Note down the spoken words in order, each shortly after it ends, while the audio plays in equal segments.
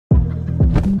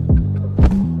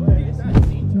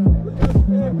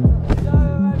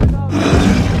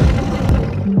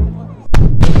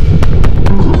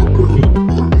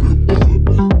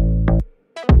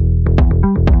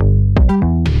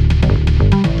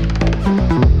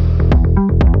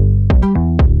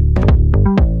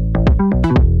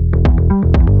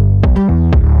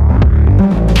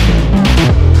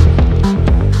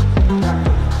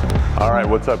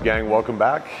up, gang? Welcome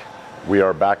back. We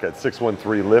are back at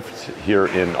 613 Lift here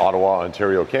in Ottawa,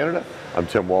 Ontario, Canada. I'm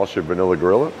Tim Walsh of Vanilla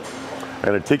Gorilla. I'm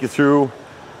going to take you through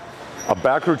a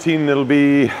back routine that'll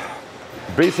be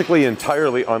basically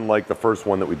entirely unlike the first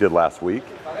one that we did last week.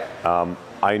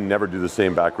 I never do the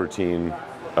same back routine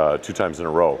 2 times in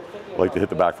a row. I like to hit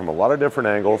the back from a lot of different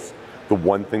angles. The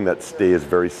one thing that stays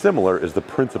very similar is the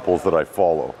principles that I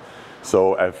follow.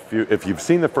 So if you've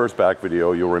seen the first back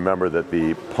video, you'll remember that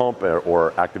the pump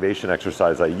or activation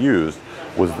exercise I used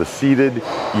was the seated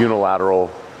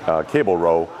unilateral cable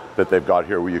row that they've got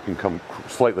here, where you can come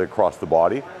slightly across the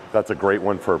body. That's a great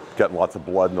one for getting lots of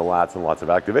blood in the lats and lots of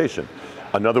activation.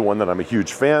 Another one that I'm a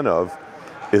huge fan of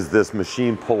is this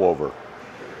machine pullover.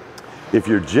 If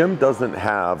your gym doesn't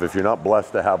have, if you're not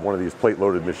blessed to have one of these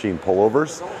plate-loaded machine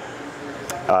pullovers,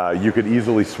 you could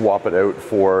easily swap it out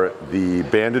for the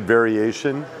banded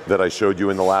variation that I showed you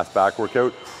in the last back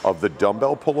workout of the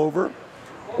dumbbell pullover,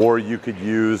 or you could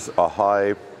use a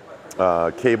high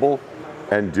cable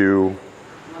and do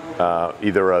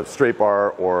either a straight bar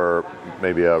or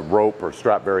maybe a rope or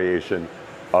strap variation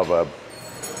of a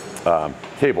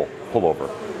cable pullover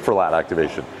for lat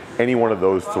activation. Any one of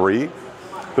those three.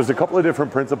 There's a couple of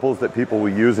different principles that people will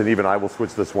use, and even I will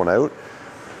switch this one out.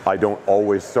 I don't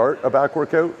always start a back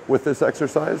workout with this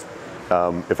exercise.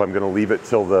 If I'm going to leave it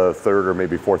till the 3rd or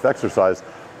maybe 4th exercise,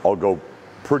 I'll go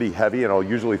pretty heavy, and I'll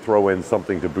usually throw in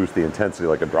something to boost the intensity,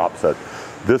 like a drop set.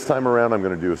 This time around, I'm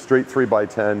going to do a straight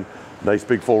 3x10, nice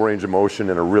big full range of motion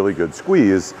and a really good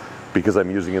squeeze, because I'm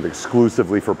using it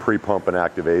exclusively for pre-pump and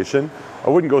activation. I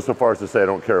wouldn't go so far as to say I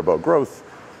don't care about growth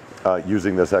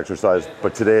using this exercise,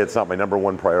 but today it's not my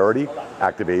 #1 priority.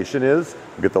 Activation is,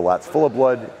 get the lats full of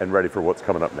blood and ready for what's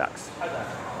coming up next.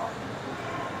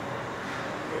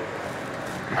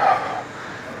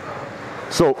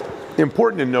 So,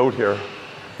 important to note here,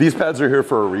 these pads are here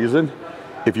for a reason.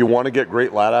 If you want to get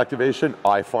great lat activation,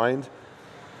 I find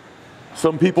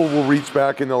some people will reach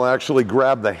back and they'll actually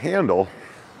grab the handle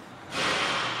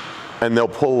and they'll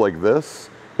pull like this.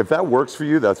 If that works for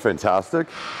you, that's fantastic.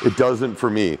 It doesn't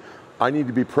for me. I need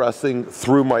to be pressing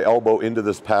through my elbow into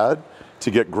this pad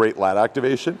to get great lat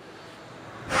activation.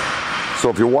 So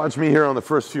if you watch me here on the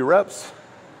first few reps,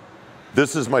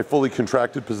 this is my fully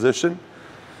contracted position.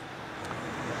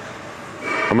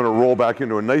 I'm gonna roll back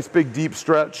into a nice big deep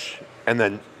stretch and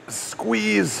then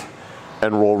squeeze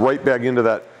and roll right back into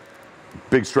that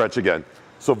big stretch again.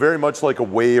 So very much like a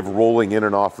wave rolling in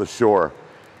and off the shore.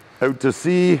 Out to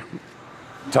sea,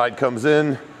 tide comes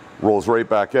in, rolls right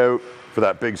back out for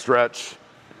that big stretch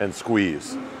and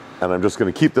squeeze. And I'm just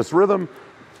gonna keep this rhythm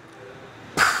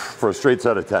for a straight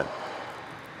set of 10.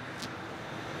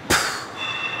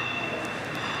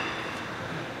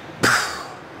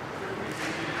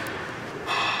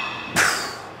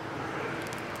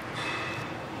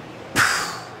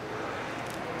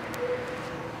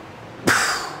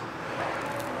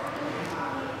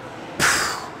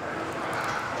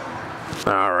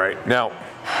 All right, now,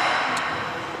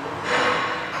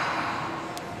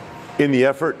 in the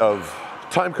effort of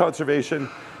time conservation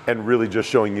and really just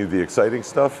showing you the exciting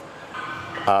stuff,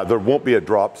 there won't be a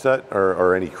drop set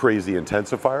or any crazy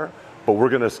intensifier, but we're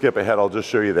gonna skip ahead. I'll just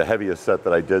show you the heaviest set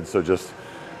that I did. So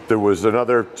there was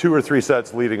another 2 or 3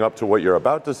 sets leading up to what you're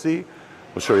about to see.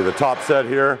 We'll show you the top set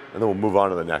here, and then we'll move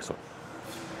on to the next one.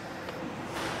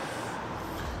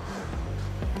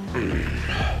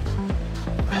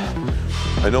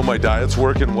 I know my diet's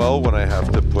working well when I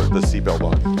have to put the seatbelt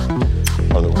on.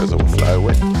 Otherwise, it will fly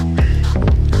away.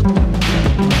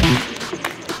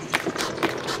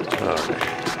 All right.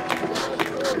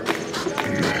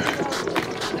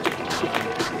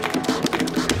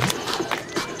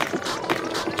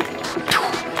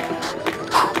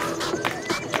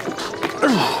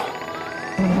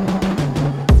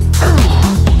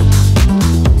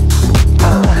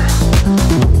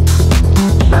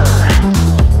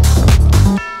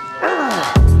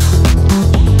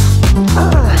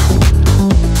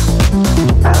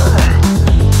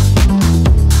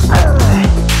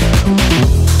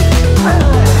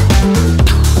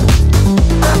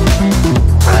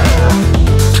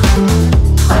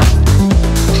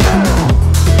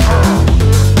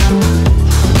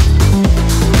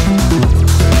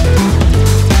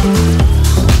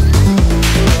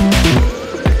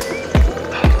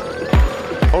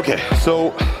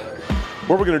 So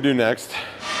what we're going to do next,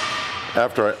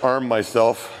 after I arm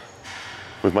myself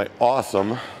with my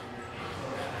awesome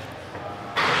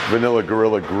Vanilla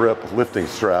Gorilla grip lifting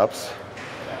straps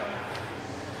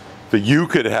that you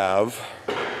could have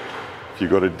if you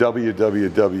go to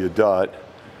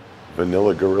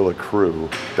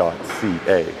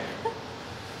www.vanillagorillacrew.ca.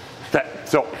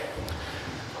 So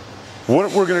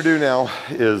What we're gonna do now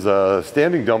is a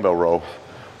standing dumbbell row.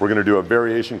 We're gonna do a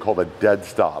variation called a dead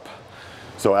stop.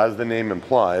 So as the name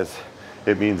implies,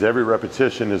 it means every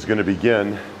repetition is gonna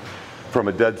begin from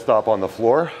a dead stop on the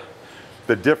floor.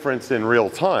 The difference in real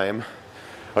time,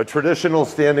 a traditional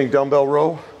standing dumbbell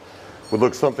row would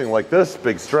look something like this: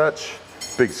 big stretch,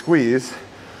 big squeeze.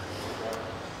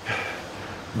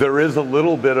 There is a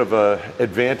little bit of an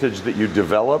advantage that you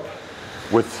develop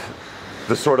with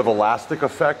the sort of elastic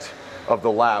effect of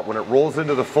the lat. When it rolls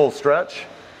into the full stretch,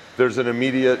 there's an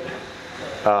immediate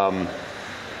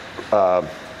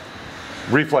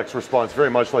reflex response,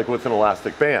 very much like with an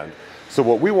elastic band. So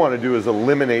what we want to do is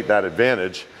eliminate that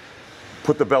advantage.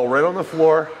 Put the bell right on the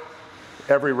floor.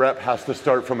 Every rep has to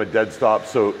start from a dead stop,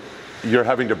 so you're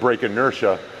having to break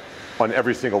inertia on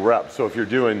every single rep. So if you're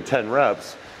doing 10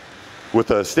 reps with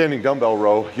a standing dumbbell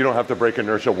row, you don't have to break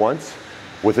inertia once.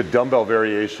 With a dumbbell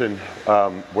variation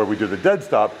where we do the dead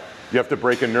stop, you have to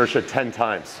break inertia 10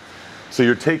 times. So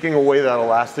you're taking away that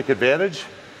elastic advantage,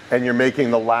 and you're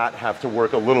making the lat have to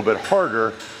work a little bit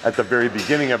harder at the very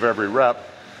beginning of every rep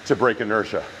to break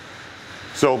inertia.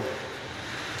 So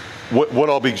what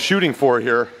I'll be shooting for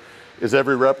here is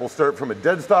every rep will start from a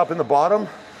dead stop in the bottom,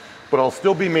 but I'll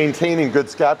still be maintaining good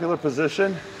scapular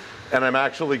position. And I'm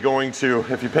actually going to,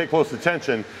 if you pay close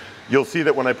attention, you'll see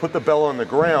that when I put the bell on the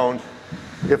ground,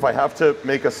 if I have to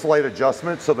make a slight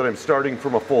adjustment so that I'm starting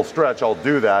from a full stretch, I'll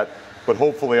do that. But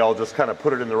hopefully I'll just kind of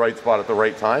put it in the right spot at the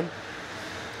right time.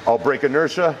 I'll break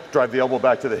inertia, drive the elbow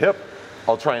back to the hip.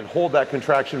 I'll try and hold that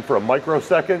contraction for a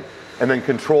microsecond and then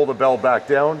control the bell back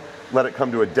down, let it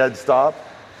come to a dead stop,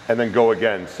 and then go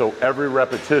again. So every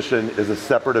repetition is a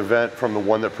separate event from the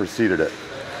one that preceded it.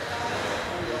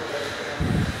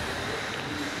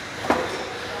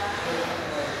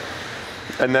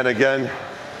 And then again,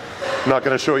 I'm not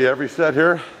going to show you every set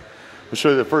here. I'll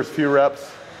show you the first few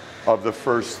reps of the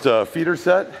first feeder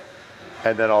set,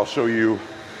 and then I'll show you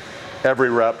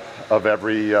every rep of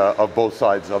of both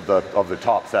sides of the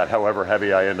top set, however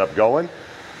heavy I end up going.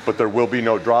 But there will be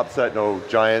no drop set, no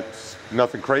giants,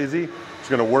 nothing crazy. It's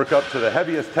going to work up to the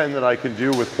heaviest 10 that I can do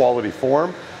with quality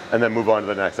form, and then move on to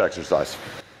the next exercise.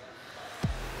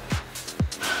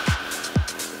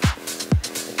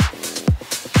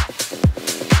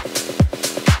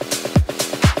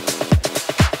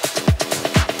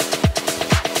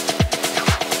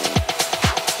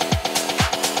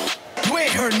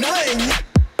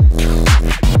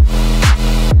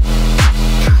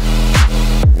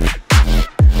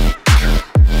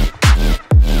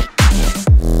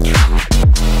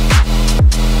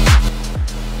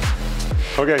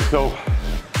 Okay, so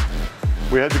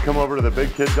we had to come over to the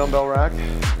big kid dumbbell rack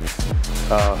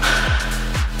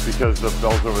because the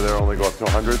bells over there only go up to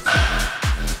 100.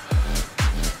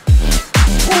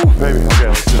 Woo, baby, okay,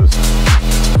 let's do this.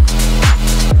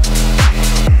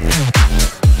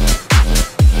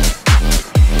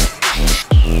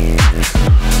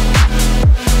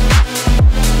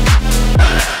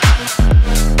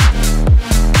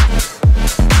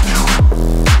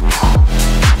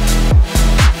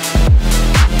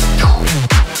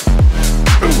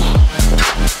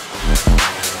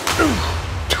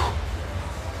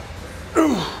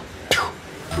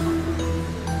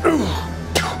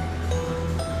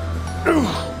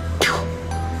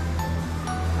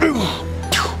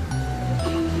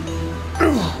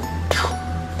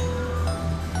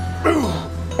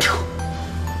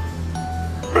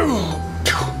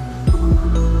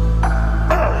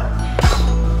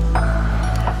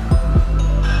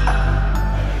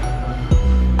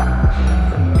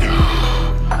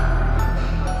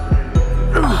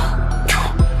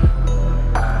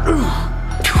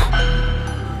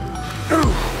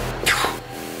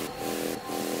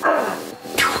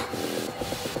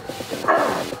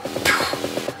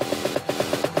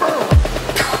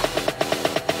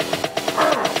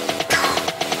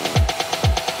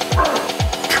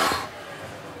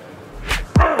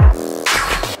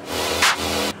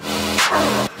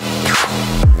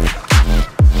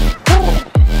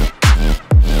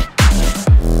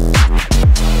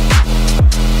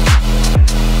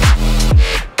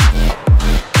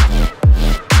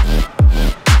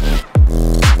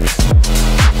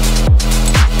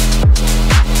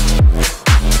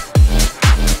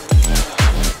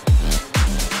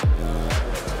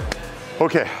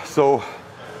 Okay, so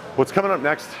what's coming up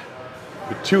next,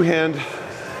 the two-hand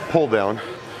pull down.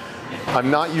 I'm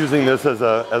not using this as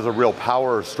a real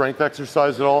power or strength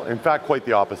exercise at all. In fact, quite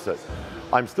the opposite.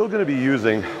 I'm still gonna be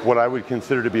using what I would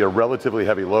consider to be a relatively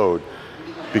heavy load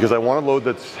because I want a load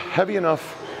that's heavy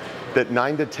enough that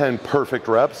 9 to 10 perfect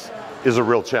reps is a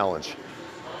real challenge.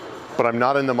 But I'm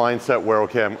not in the mindset where,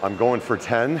 okay, I'm going for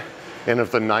 10 And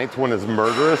if the 9th one is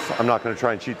murderous, I'm not gonna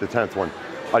try and cheat the 10th one.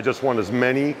 I just want as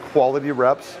many quality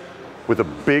reps with a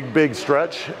big, big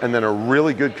stretch and then a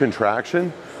really good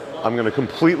contraction. I'm gonna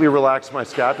completely relax my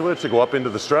scapula to go up into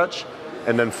the stretch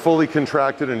and then fully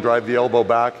contract it and drive the elbow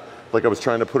back like I was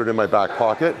trying to put it in my back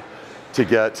pocket to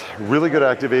get really good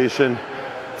activation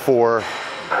for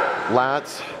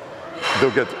lats.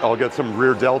 I'll get some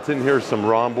rear delt in here, some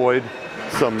rhomboid,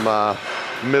 some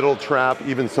middle trap,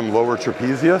 even some lower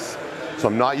trapezius. So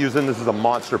I'm not using this as a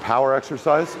monster power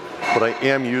exercise, but I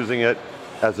am using it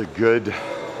as a good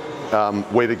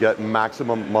way to get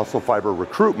maximum muscle fiber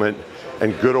recruitment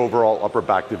and good overall upper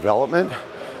back development.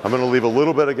 I'm gonna leave a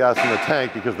little bit of gas in the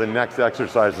tank because the next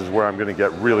exercise is where I'm gonna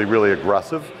get really, really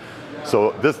aggressive.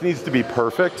 So this needs to be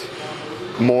perfect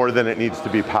more than it needs to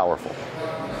be powerful.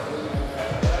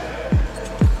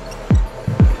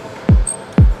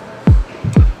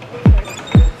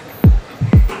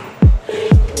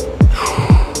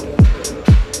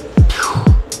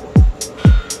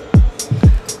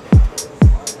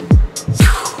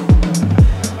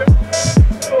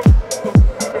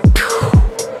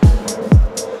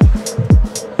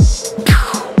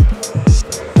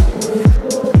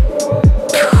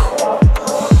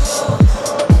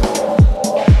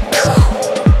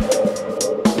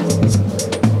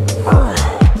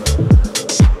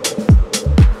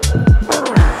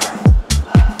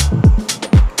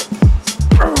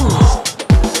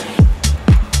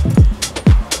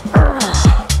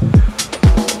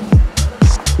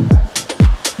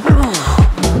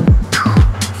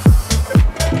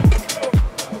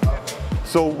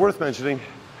 So worth mentioning,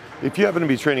 if you happen to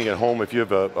be training at home, if you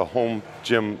have a home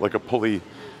gym like a pulley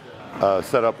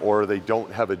setup, or they don't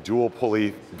have a dual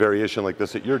pulley variation like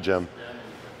this at your gym,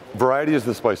 variety is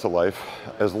the spice of life.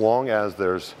 As long as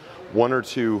there's 1 or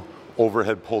 2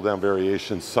 overhead pull down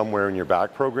variations somewhere in your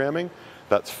back programming,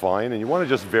 that's fine. And you want to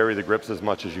just vary the grips as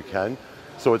much as you can.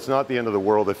 So it's not the end of the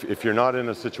world if you're not in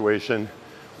a situation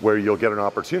where you'll get an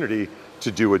opportunity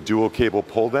to do a dual cable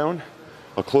pull down,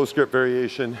 a close grip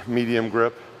variation, medium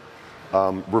grip,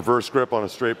 reverse grip on a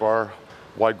straight bar,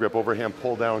 wide grip overhand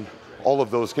pull down. All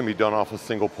of those can be done off a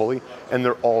single pulley, and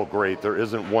they're all great. There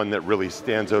isn't one that really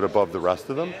stands out above the rest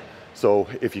of them. So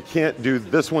if you can't do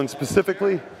this one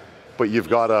specifically, but you've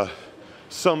got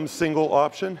some single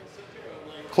option,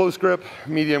 close grip,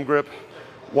 medium grip,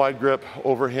 wide grip,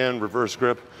 overhand, reverse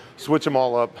grip, switch them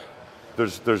all up.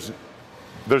 There's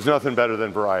nothing better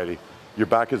than variety. Your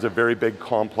back is a very big,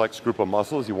 complex group of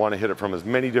muscles. You want to hit it from as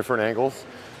many different angles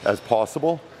as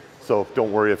possible. So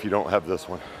don't worry if you don't have this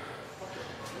one.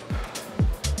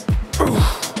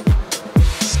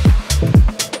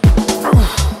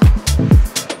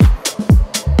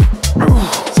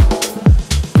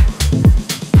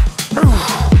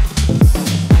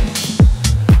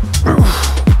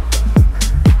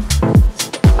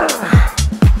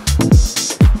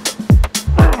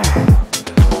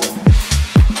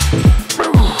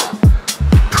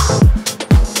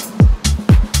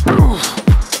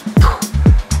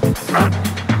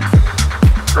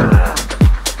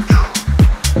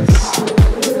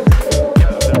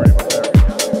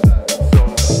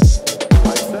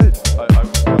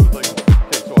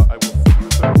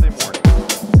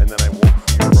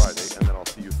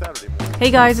 Hey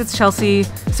guys, it's Chelsea.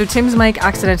 So Tim's mic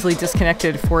accidentally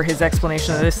disconnected for his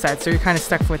explanation of this set, so you're kind of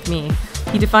stuck with me.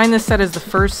 He defined this set as the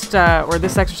first, or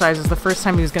this exercise as the first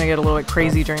time he was going to get a little bit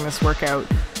crazy during this workout.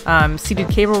 Seated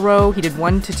cable row, he did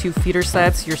 1 to 2 feeder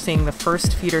sets. You're seeing the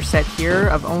first feeder set here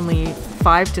of only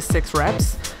 5 to 6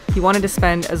 reps. He wanted to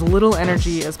spend as little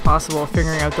energy as possible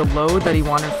figuring out the load that he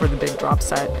wanted for the big drop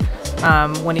set.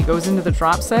 When he goes into the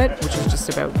drop set, which is just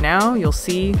about now, you'll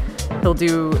see he'll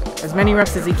do as many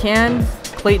reps as he can.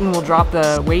 Clayton will drop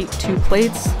the weight 2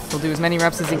 plates. He'll do as many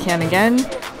reps as he can again,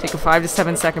 take a 5 to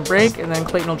 7 second break, and then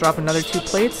Clayton will drop another 2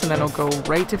 plates, and then he'll go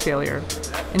right to failure.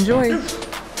 Enjoy!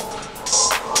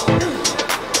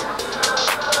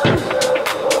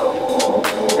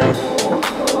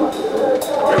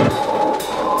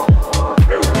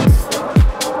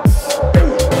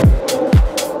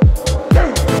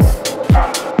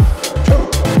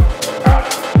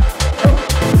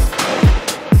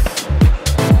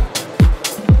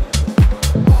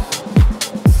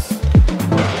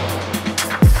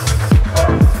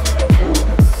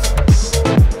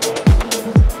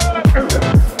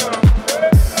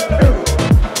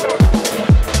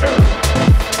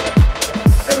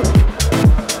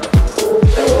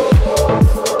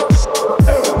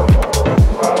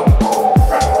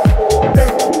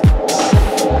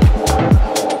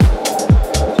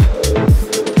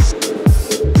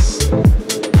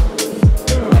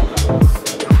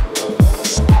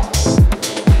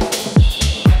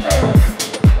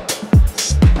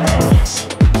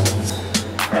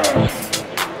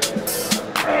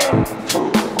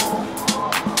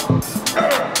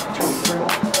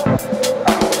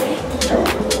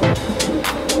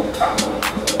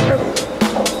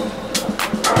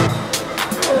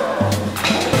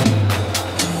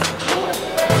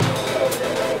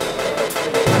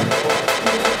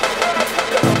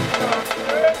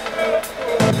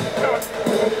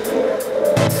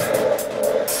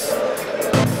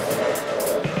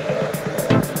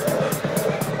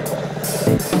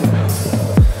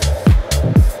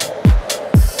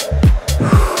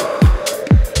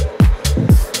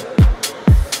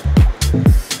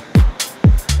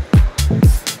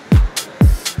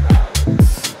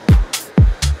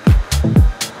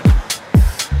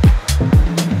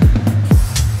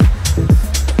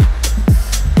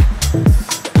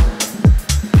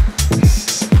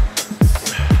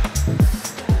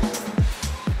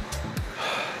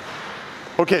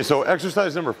 Okay, so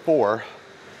exercise number 4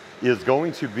 is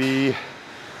going to be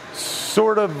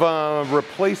sort of a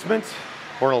replacement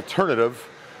or an alternative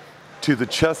to the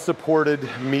chest supported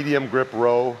medium grip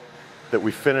row that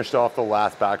we finished off the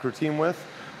last back routine with.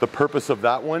 The purpose of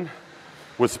that one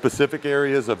was specific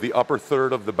areas of the upper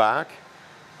third of the back,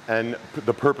 and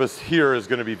the purpose here is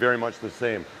going to be very much the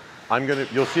same.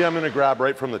 You'll see I'm going to grab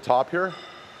right from the top here.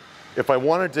 If I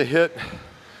wanted to hit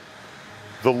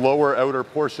the lower outer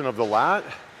portion of the lat,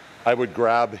 I would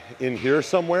grab in here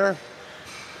somewhere.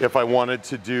 If I wanted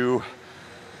to do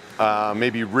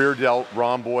maybe rear delt,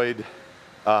 rhomboid,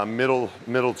 middle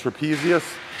trapezius,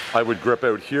 I would grip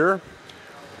out here.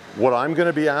 What I'm going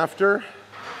to be after,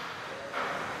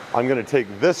 I'm going to take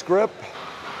this grip,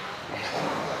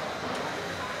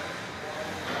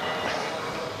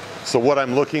 so what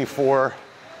I'm looking for,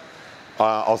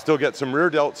 I'll still get some rear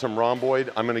delt, some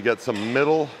rhomboid. I'm going to get some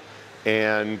middle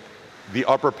and the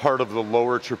upper part of the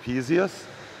lower trapezius.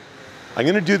 I'm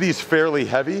going to do these fairly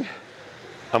heavy.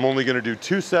 I'm only going to do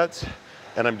 2 sets,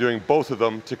 and I'm doing both of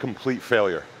them to complete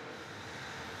failure.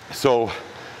 So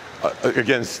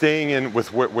again, staying in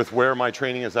with where my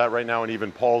training is at right now, and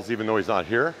even Paul's, even though he's not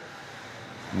here,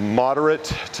 moderate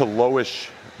to lowish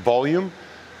volume,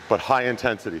 but high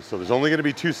intensity. So there's only going to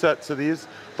be 2 sets of these,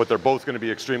 but they're both going to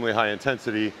be extremely high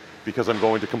intensity because I'm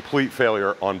going to complete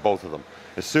failure on both of them.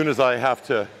 As soon as I have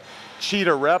to cheat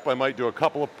a rep, I might do a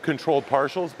couple of controlled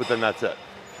partials, but then that's it.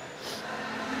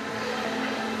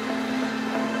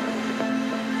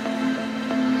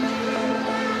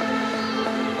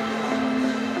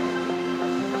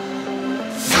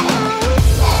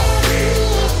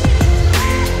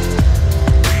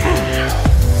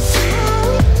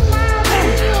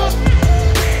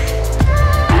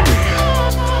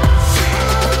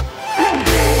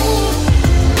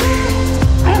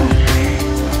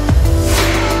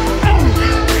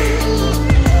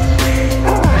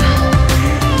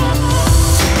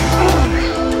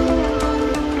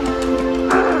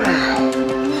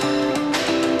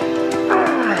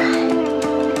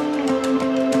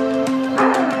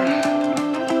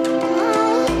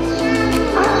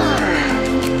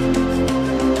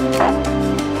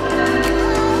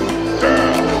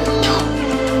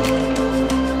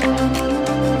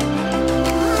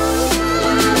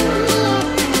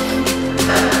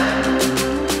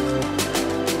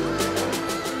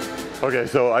 Okay,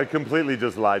 so I completely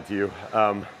just lied to you.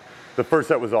 The first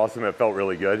set was awesome, it felt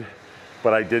really good,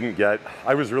 but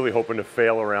I was really hoping to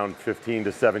fail around 15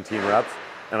 to 17 reps,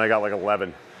 and I got like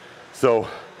 11. So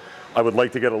I would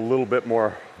like to get a little bit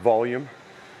more volume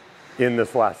in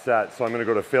this last set. So I'm gonna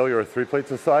go to failure with 3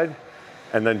 plates aside,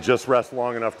 and then just rest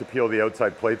long enough to peel the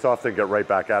outside plates off, then get right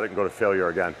back at it and go to failure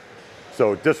again.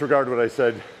 So disregard what I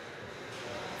said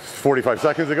 45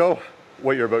 seconds ago.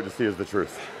 What you're about to see is the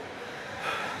truth.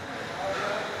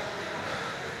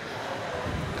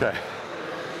 Okay,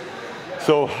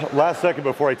 so last second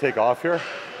before I take off here,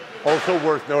 also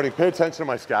worth noting, pay attention to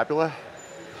my scapula,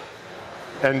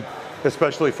 and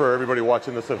especially for everybody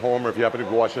watching this at home, or if you happen to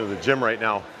be watching at the gym right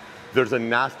now, there's a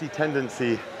nasty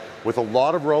tendency with a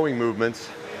lot of rowing movements,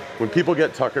 when people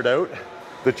get tuckered out,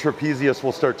 the trapezius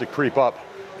will start to creep up,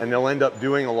 and they'll end up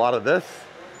doing a lot of this.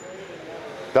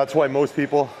 That's why most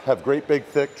people have great big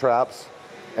thick traps,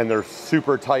 and they're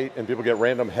super tight, and people get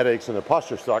random headaches and their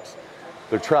posture sucks.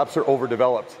 Their traps are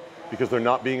overdeveloped because they're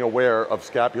not being aware of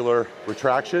scapular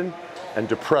retraction and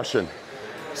depression.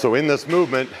 So in this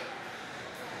movement,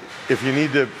 if you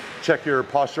need to check your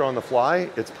posture on the fly,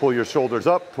 it's pull your shoulders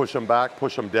up, push them back,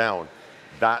 push them down.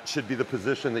 That should be the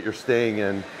position that you're staying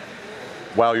in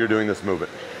while you're doing this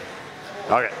movement.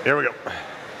 Okay, here we go.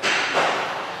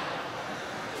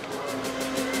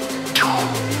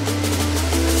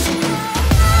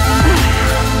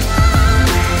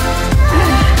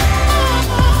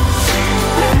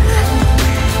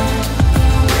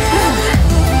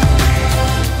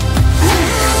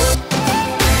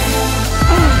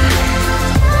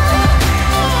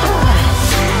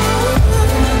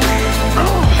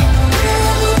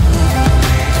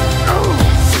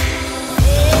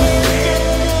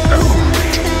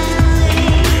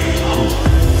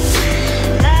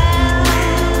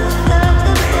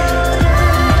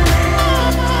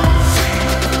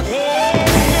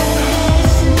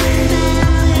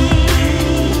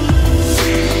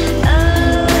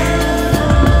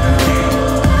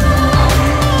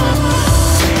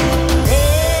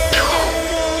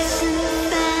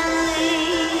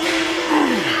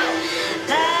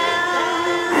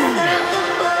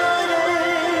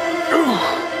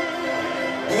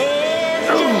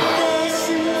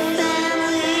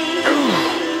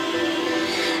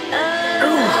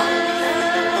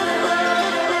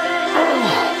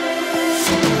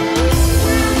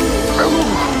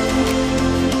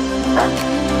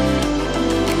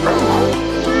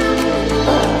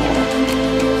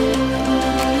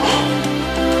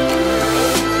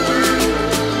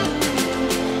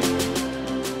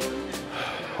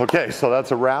 Okay, so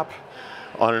that's a wrap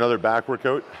on another back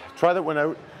workout. Try that one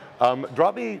out.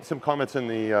 Drop me some comments in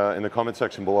the comment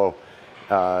section below.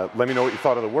 Let me know what you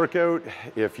thought of the workout.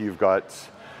 If you've got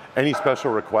any special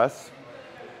requests,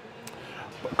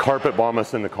 carpet bomb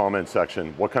us in the comment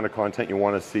section. What kind of content you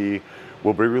want to see.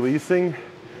 We'll be releasing.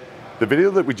 The video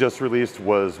that we just released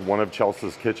was one of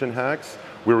Chelsea's kitchen hacks.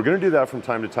 We were going to do that from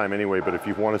time to time anyway, but if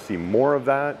you want to see more of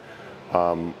that,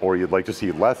 or you'd like to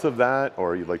see less of that,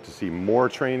 or you'd like to see more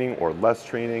training or less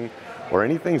training, or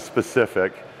anything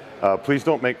specific, please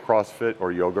don't make CrossFit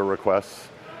or yoga requests.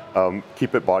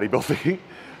 Keep it bodybuilding.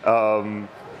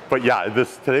 But yeah,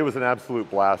 today was an absolute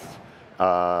blast.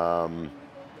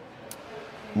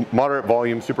 Moderate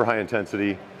volume, super high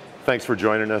intensity. Thanks for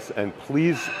joining us. And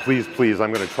please, please, please,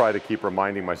 I'm going to try to keep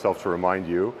reminding myself to remind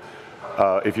you.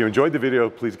 If you enjoyed the video,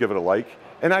 please give it a like.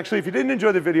 And actually, if you didn't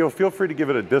enjoy the video, feel free to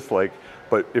give it a dislike.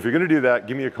 But if you're going to do that,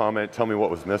 give me a comment. Tell me what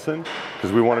was missing,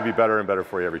 because we want to be better and better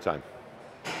for you every time.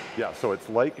 Yeah, so it's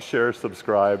like, share,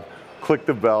 subscribe, click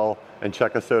the bell, and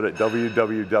check us out at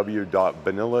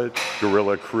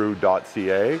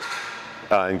www.vanillagorillacrew.ca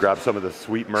and grab some of the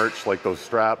sweet merch like those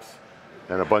straps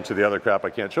and a bunch of the other crap I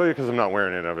can't show you because I'm not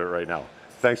wearing any of it right now.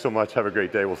 Thanks so much. Have a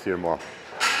great day. We'll see you tomorrow.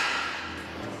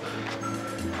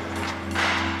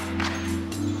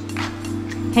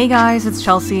 Hey guys, it's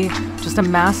Chelsea. Just a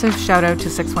massive shout out to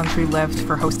 613 Lift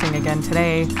for hosting again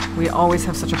today. We always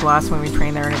have such a blast when we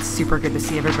train there and it's super good to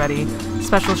see everybody.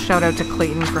 Special shout out to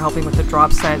Clayton for helping with the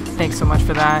drop set. Thanks so much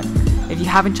for that. If you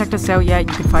haven't checked us out yet,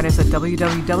 you can find us at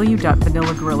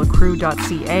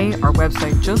www.vanillagorillacrew.ca. Our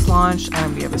website just launched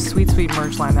and we have a sweet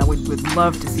merch line that we would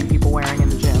love to see people wearing in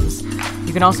the gyms.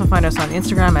 You can also find us on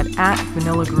Instagram at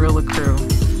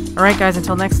 @vanillagorillacrew. Alright guys,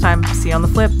 until next time, see you on the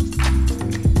flip.